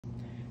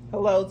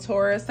Hello,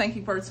 Taurus. Thank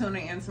you for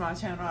tuning into my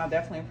channel. I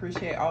definitely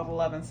appreciate all the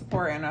love and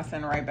support, and I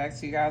send it right back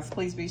to you guys.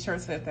 Please be sure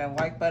to hit that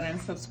like button,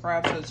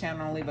 subscribe to the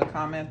channel, and leave a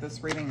comment if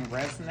this reading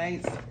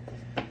resonates.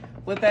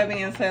 With that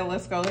being said,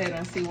 let's go ahead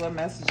and see what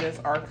messages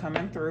are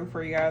coming through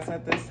for you guys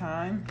at this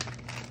time.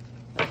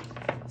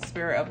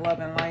 Spirit of love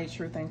and light,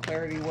 truth and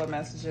clarity. What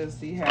messages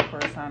do you have for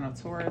a sign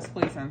of Taurus?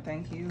 Please and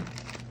thank you.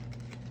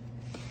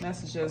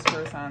 Messages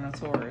for a sign of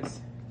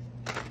Taurus.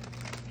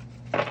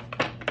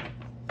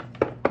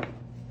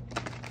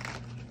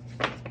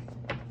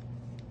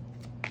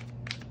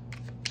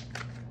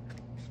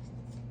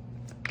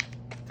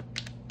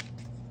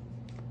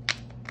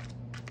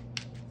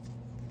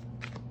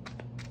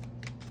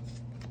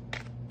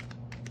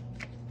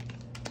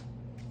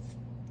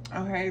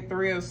 Okay,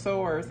 Three of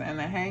Swords and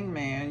the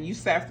Hangman. You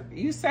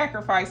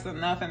sacrificed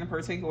enough in a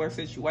particular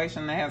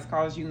situation that has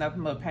caused you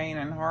nothing but pain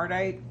and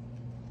heartache.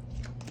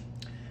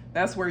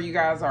 That's where you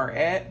guys are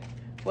at.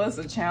 What's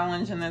the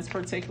challenge in this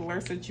particular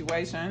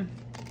situation?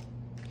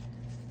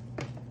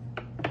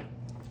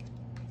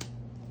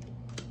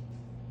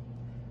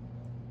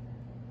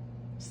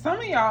 Some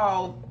of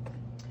y'all,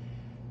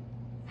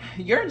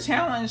 your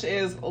challenge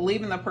is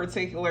leaving the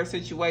particular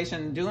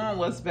situation, doing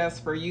what's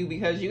best for you,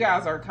 because you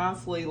guys are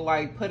constantly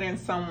like putting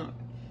some,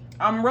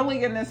 I'm really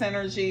getting this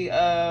energy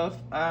of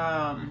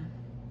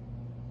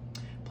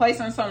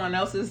placing someone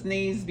else's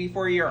needs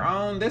before your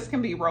own. This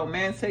can be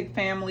romantic,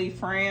 family,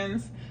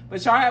 friends,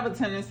 but y'all have a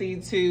tendency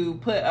to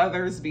put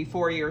others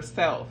before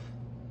yourself.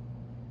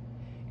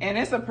 And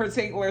it's a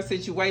particular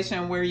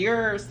situation where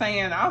you're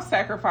saying, I'll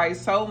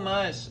sacrifice so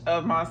much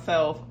of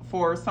myself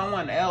for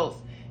someone else.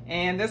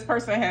 And this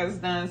person has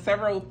done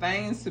several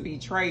things to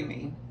betray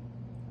me.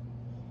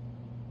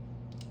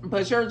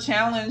 But your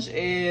challenge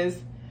is,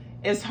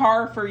 it's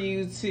hard for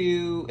you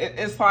to,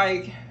 it's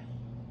like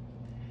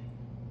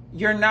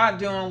you're not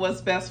doing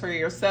what's best for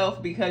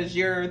yourself because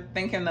you're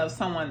thinking of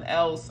someone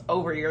else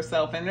over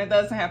yourself. And it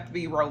doesn't have to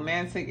be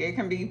romantic. It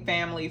can be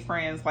family,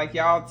 friends. Like,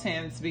 y'all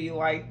tend to be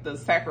like the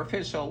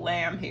sacrificial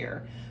lamb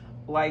here.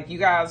 Like, you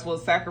guys will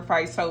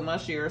sacrifice so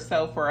much of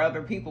yourself for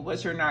other people,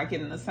 but you're not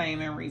getting the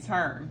same in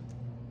return.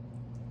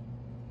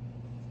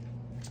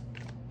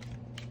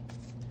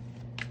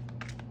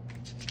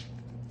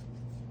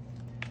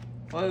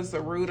 What is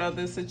the root of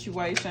this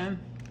situation?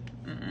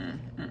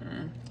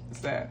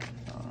 What's that?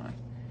 Hold on.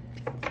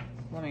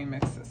 Let me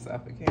mix this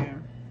up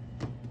again.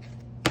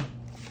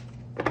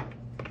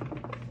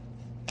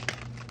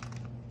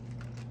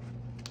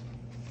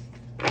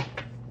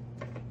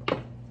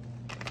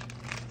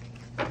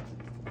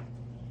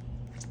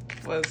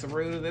 What is the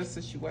root of this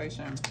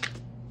situation?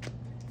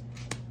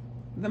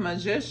 The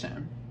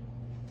Magician.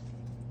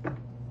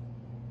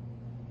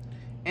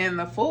 And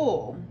the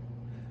Fool.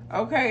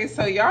 Okay,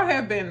 so y'all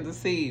have been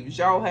deceived.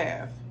 Y'all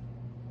have.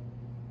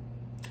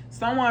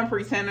 Someone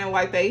pretending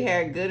like they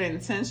had good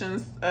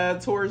intentions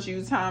towards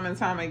you time and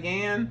time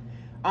again,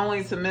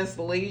 only to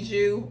mislead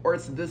you or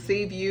to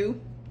deceive you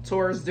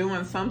towards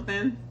doing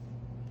something.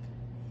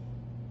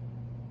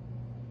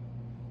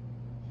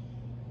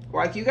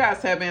 Like, you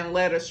guys have been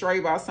led astray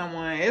by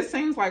someone, it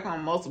seems like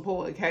on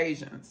multiple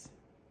occasions.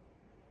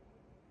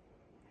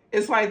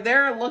 It's like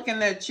they're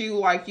looking at you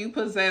like you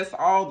possess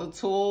all the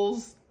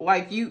tools,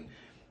 like you...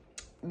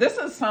 This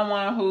is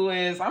someone who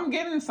is, I'm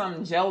getting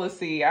some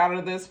jealousy out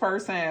of this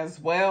person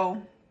as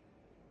well.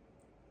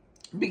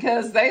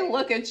 Because they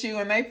look at you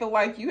and they feel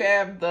like you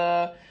have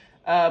the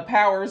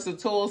powers, the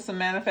tools to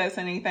manifest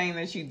anything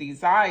that you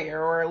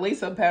desire, or at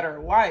least a better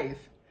life.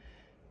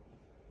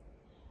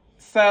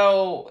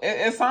 So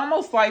it's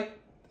almost like,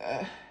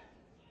 I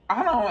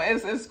don't know,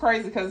 it's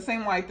crazy because it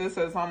seems like this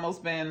has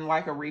almost been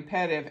like a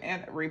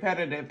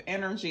repetitive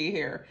energy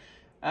here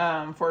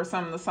for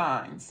some of the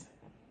signs.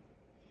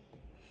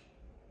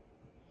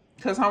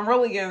 Because I'm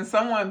really getting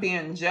someone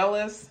being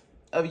jealous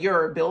of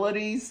your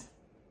abilities.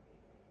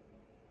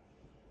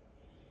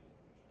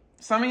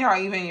 Some of y'all,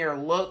 even your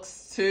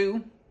looks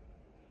too.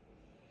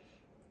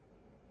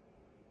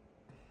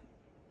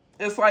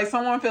 It's like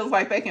someone feels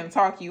like they can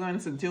talk you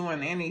into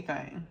doing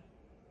anything.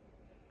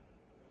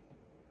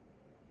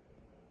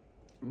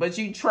 But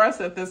you trust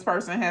that this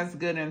person has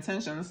good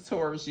intentions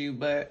towards you,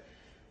 but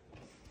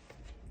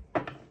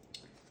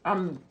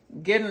I'm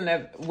getting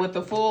that with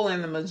the Fool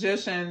and the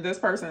Magician, this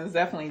person is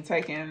definitely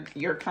taking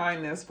your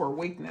kindness for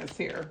weakness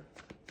here.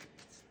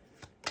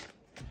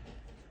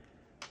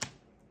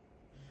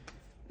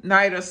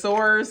 Knight of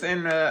Swords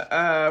in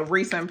the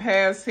recent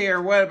past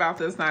here. What about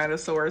this Knight of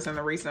Swords in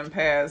the recent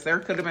past? There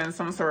could have been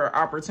some sort of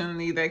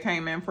opportunity that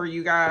came in for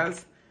you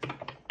guys.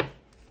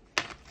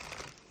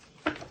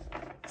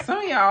 Some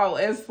of y'all,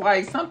 it's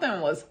like something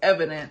was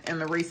evident in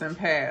the recent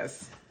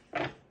past.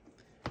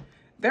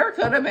 There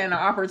could have been an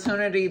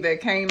opportunity that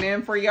came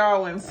in for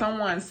y'all and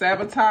someone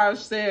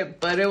sabotaged it,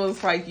 but it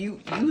was like you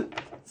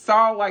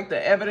saw like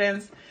the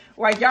evidence.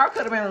 Like, y'all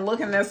could have been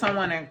looking at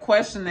someone and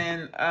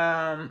questioning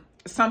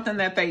something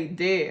that they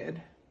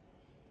did.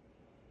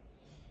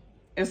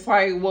 It's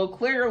like, well,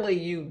 clearly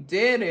you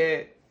did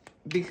it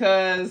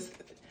because,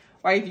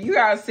 like, you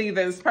guys see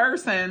this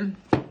person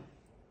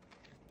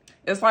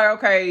It's like,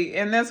 okay,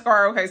 in this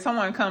card, okay,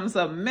 someone comes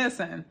up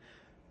missing.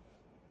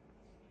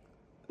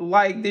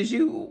 Like,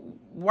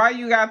 why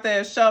you got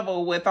that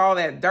shovel with all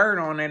that dirt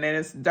on it, and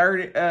it's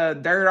dirt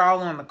all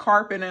on the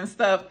carpet and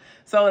stuff?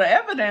 So the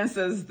evidence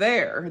is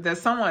there that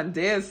someone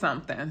did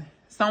something.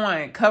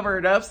 Someone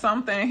covered up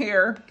something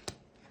here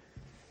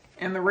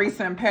in the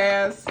recent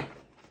past.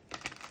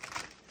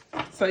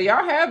 So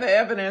y'all have the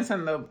evidence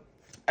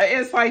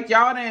it's like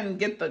y'all didn't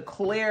get the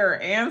clear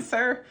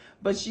answer,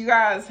 but you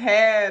guys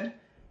had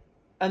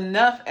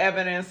enough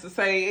evidence to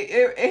say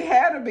it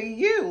had to be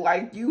you.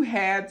 Like, you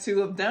had to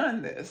have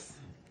done this.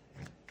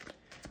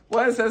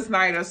 What is this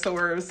Knight of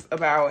Swords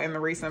about in the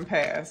recent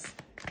past?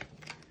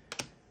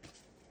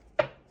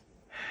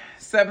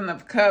 Seven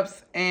of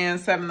Cups and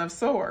Seven of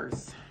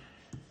Swords.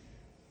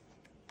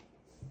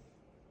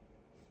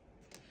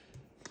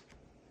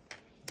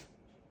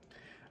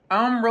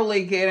 I'm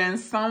really getting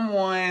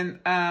someone,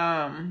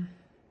 I'm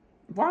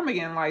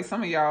getting like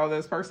some of y'all,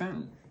 this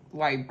person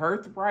like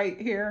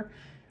birthright here.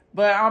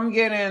 But I'm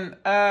getting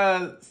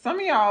some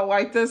of y'all,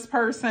 like this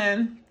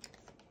person,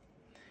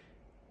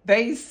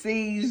 they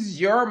seize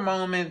your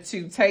moment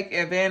to take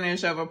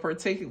advantage of a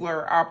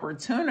particular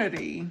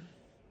opportunity.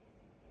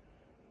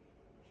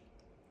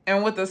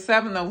 And with the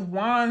Seven of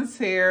Wands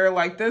here,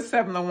 like this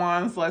Seven of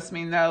Wands lets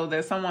me know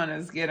that someone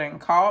is getting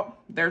caught.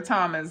 Their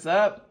time is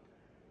up.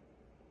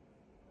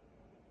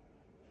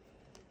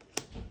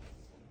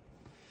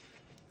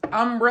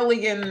 I'm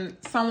really getting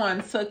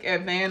someone took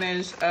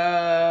advantage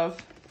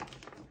of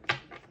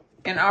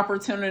an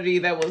opportunity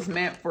that was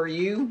meant for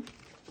you.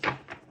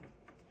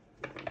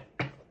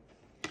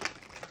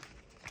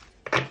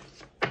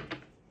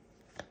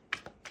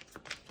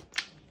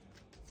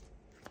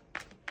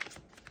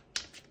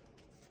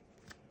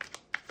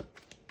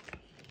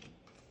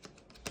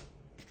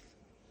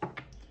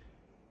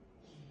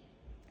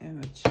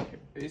 And the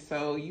Chariot.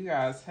 So you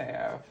guys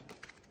have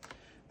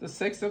the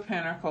Six of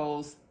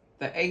Pentacles,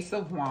 the Ace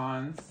of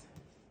Wands,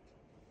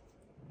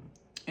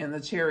 and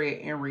the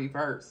Chariot in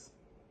reverse.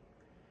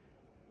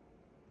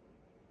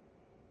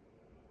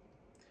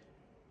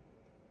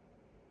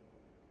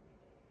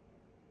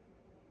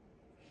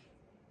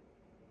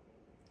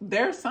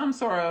 There's some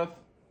sort of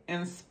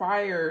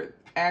inspired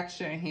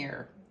action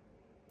here.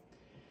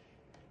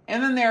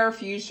 In the near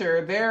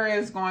future, there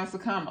is going to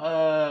come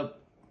a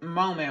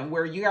moment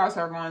where you guys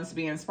are going to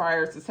be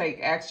inspired to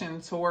take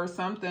action towards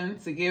something,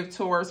 to give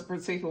towards a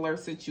particular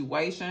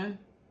situation.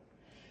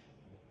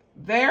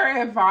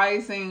 They're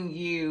advising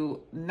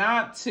you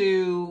not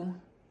to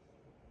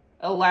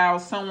allow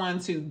someone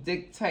to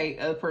dictate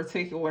a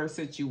particular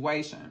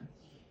situation,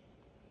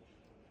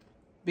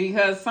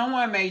 because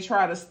someone may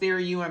try to steer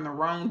you in the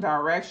wrong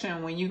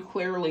direction when you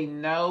clearly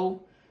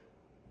know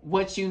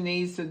what you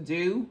need to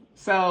do.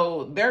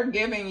 So they're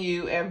giving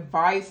you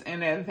advice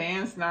in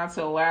advance not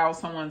to allow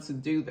someone to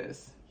do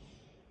this.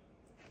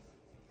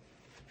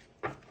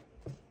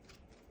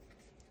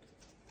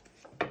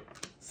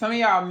 Some of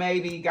y'all may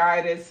be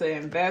guided to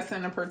invest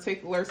in a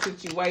particular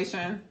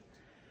situation.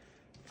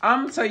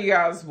 I'm gonna tell you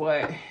guys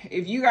what,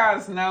 if you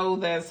guys know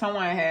that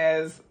someone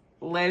has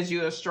led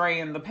you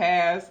astray in the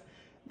past,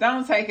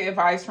 don't take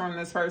advice from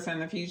this person in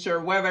the future.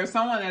 Whether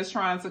someone is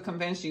trying to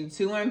convince you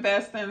to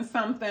invest in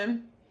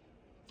something,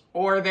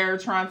 or they're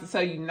trying to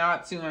tell you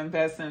not to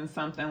invest in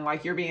something,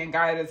 like you're being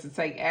guided to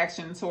take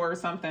action towards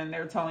something,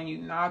 they're telling you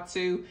not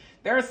to.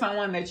 There's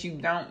someone that you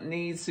don't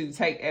need to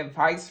take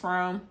advice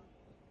from,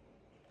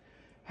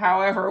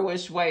 however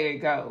which way it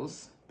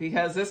goes,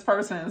 because this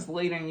person is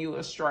leading you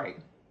astray.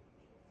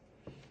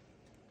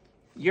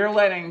 You're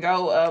letting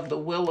go of the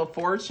Wheel of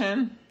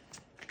Fortune.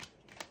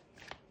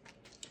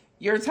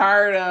 You're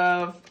tired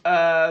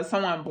of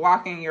someone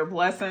blocking your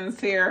blessings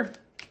here.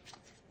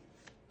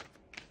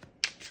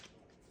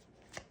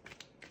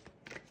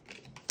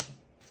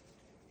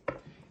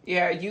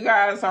 Yeah, you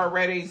guys are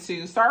ready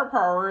to start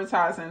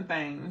prioritizing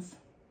things.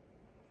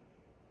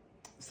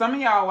 Some of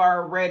y'all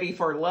are ready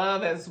for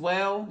love as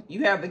well.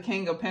 You have the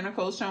King of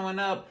Pentacles showing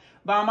up.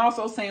 But I'm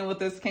also seeing with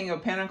this King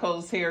of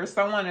Pentacles here,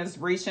 someone is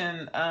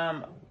reaching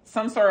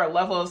some sort of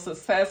level of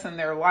success in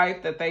their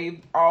life that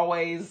they've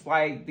always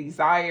like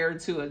desired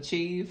to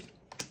achieve.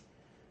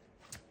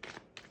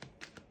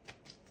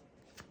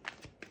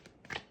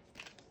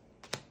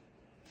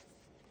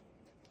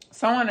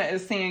 Someone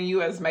is seeing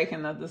you as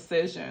making a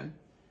decision.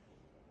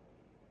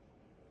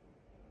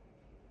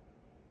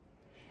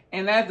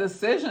 And that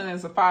decision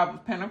is the Five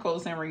of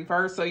Pentacles in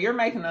reverse. So you're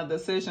making a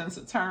decision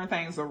to turn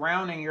things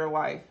around in your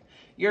life.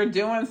 You're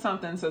doing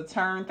something to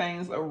turn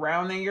things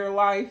around in your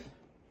life.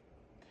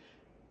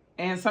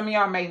 And some of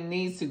y'all may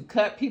need to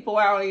cut people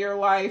out of your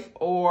life,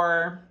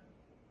 or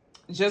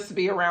just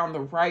be around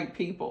the right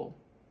people,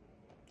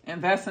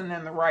 investing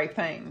in the right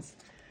things.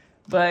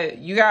 But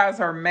you guys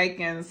are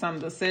making some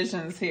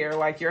decisions here,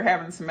 like you're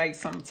having to make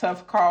some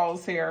tough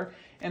calls here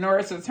in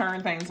order to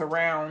turn things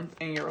around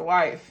in your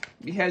life,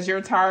 because you're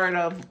tired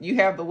of, you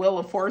have the Wheel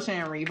of Fortune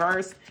in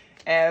reverse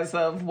as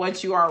of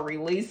what you are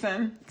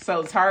releasing.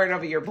 So tired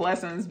of your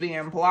blessings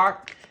being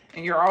blocked.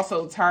 And you're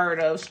also tired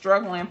of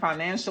struggling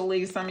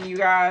financially, some of you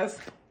guys.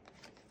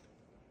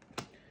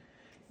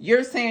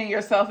 You're seeing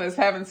yourself as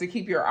having to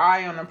keep your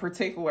eye on a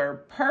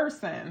particular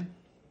person.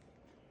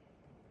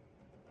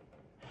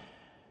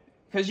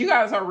 Because you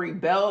guys are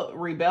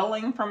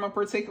rebelling from a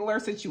particular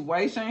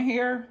situation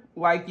here.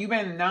 Like, you've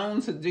been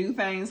known to do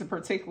things a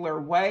particular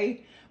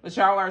way, but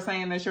y'all are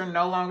saying that you're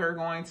no longer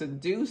going to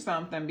do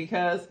something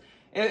because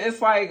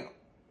it's like,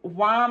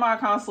 why am I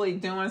constantly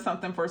doing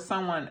something for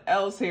someone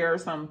else here?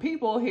 Some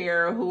people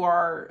here who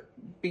are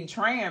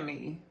betraying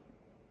me.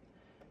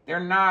 They're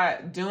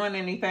not doing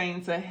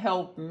anything to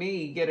help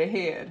me get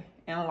ahead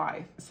in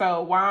life.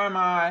 So why am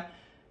I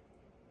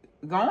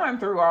going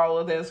through all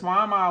of this?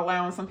 Why am I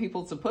allowing some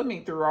people to put me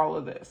through all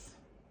of this?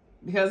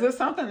 Because it's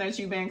something that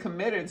you've been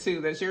committed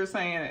to, that you're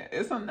saying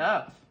it's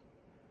enough.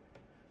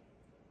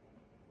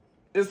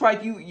 It's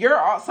like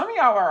some of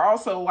y'all are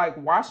also like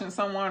watching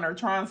someone or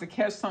trying to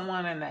catch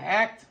someone in the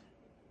act.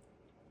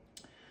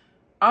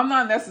 I'm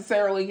not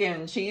necessarily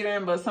getting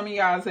cheating, but some of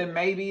y'all, it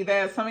may be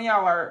that. Some of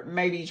y'all are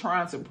maybe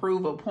trying to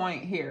prove a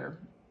point here.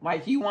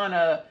 Like, you want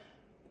to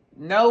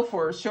know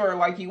for sure,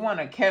 like you want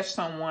to catch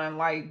someone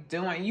like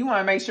you want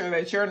to make sure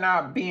that you're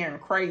not being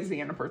crazy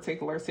in a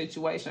particular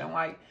situation.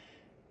 Like,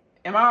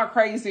 am I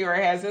crazy, or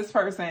has this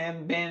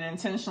person been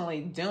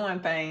intentionally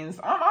doing things?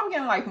 I'm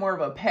getting like more of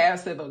a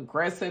passive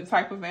aggressive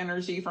type of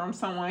energy from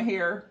someone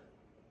here.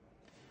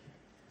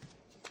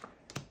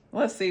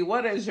 Let's see,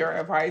 what is your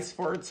advice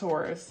for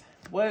Taurus?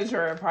 What is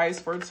your advice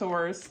for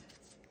Taurus?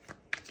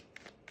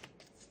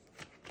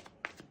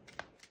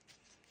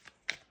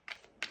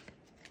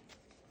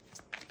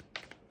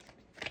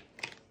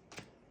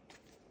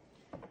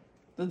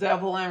 The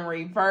Devil in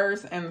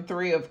reverse and the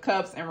Three of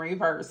Cups in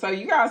reverse. So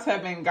you guys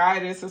have been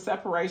guided to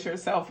separate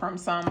yourself from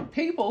some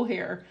people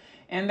here,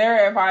 and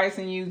they're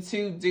advising you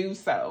to do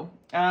so.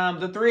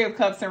 The Three of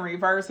Cups in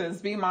reverse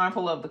is be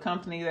mindful of the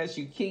company that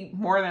you keep.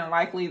 More than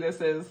likely,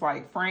 this is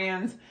like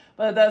friends,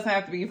 but it doesn't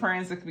have to be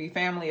friends. It could be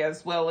family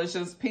as well. It's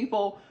just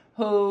people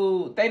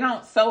who, they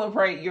don't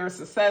celebrate your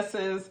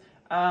successes.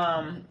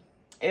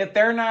 If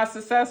they're not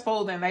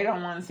successful, then they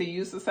don't want to see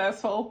you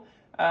successful.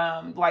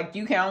 Like,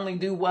 you can only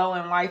do well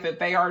in life if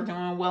they are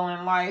doing well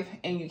in life,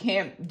 and you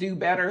can't do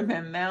better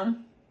than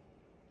them.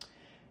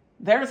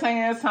 They're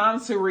saying it's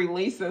time to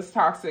release this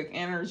toxic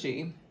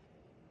energy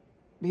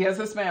because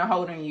it's been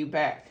holding you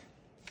back.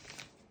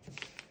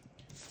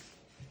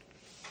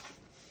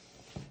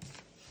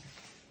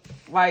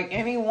 Like,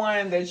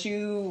 anyone that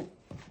you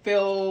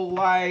feel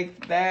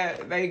like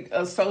that they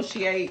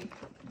associate,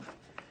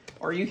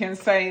 or you can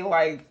say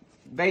like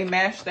they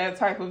match that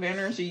type of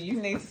energy,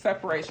 you need to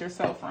separate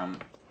yourself from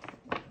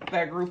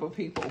that group of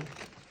people.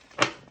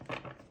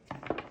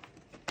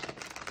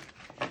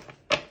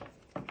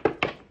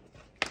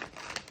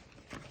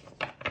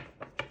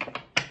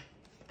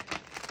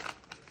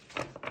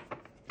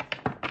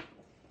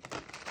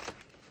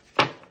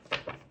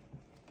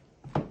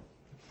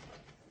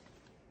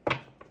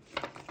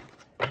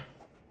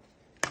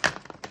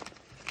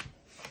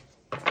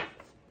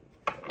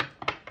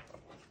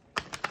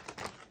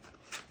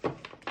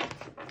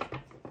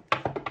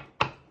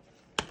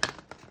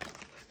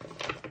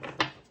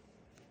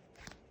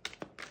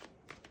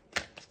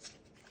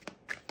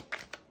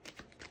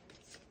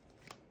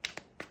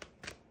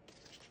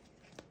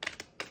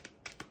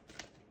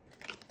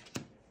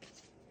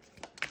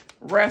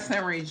 Rest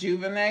and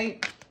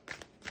rejuvenate.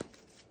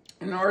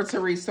 In order to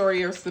restore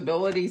your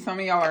stability, some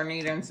of y'all are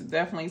needing to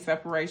definitely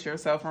separate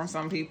yourself from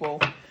some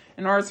people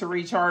in order to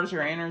recharge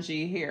your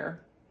energy here.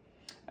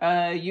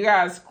 You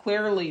guys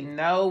clearly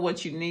know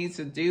what you need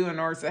to do in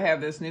order to have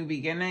this new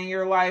beginning in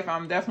your life.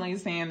 I'm definitely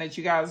saying that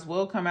you guys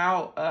will come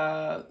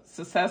out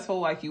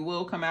successful, like you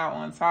will come out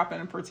on top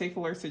in a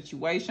particular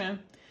situation.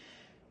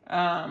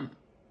 I'm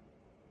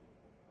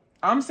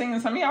seeing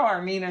some of y'all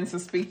are needing to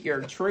speak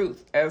your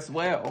truth as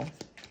well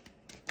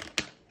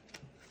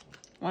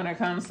when it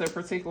comes to a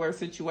particular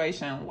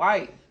situation.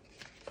 Light.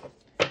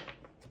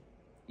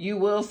 You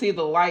will see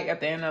the light at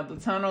the end of the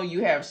tunnel.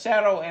 You have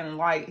shadow and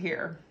light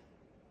here.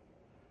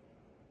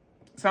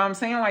 So I'm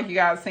seeing like you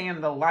guys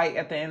seeing the light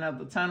at the end of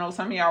the tunnel.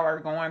 Some of y'all are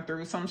going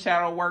through some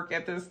shadow work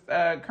at this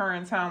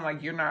current time.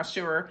 Like, you're not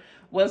sure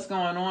what's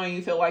going on.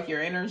 You feel like your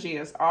energy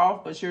is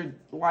off, but you're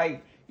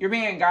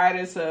being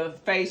guided to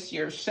face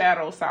your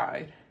shadow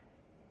side.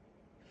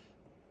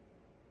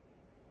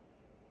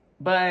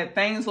 But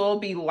things will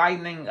be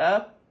lightening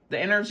up. The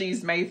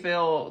energies may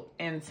feel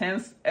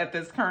intense at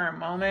this current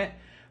moment,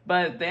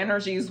 but the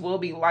energies will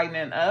be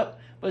lightening up.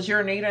 But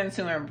you're needing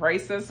to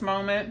embrace this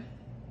moment,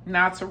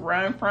 not to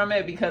run from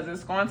it, because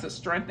it's going to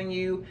strengthen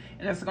you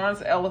and it's going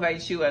to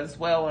elevate you as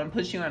well and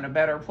put you in a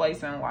better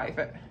place in life.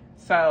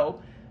 So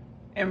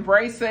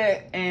embrace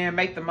it and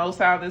make the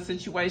most out of the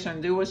situation.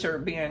 Do what you're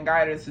being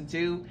guided to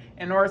do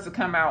in order to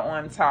come out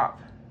on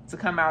top, to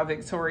come out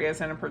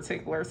victorious in a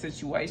particular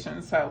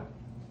situation. So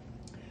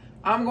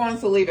I'm going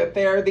to leave it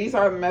there. These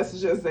are the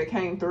messages that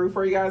came through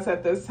for you guys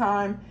at this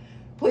time.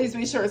 Please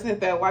be sure to hit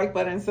that like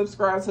button,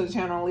 subscribe to the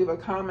channel, and leave a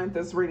comment.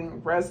 This reading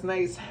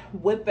resonates.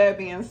 With that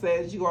being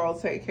said, you all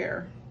take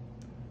care.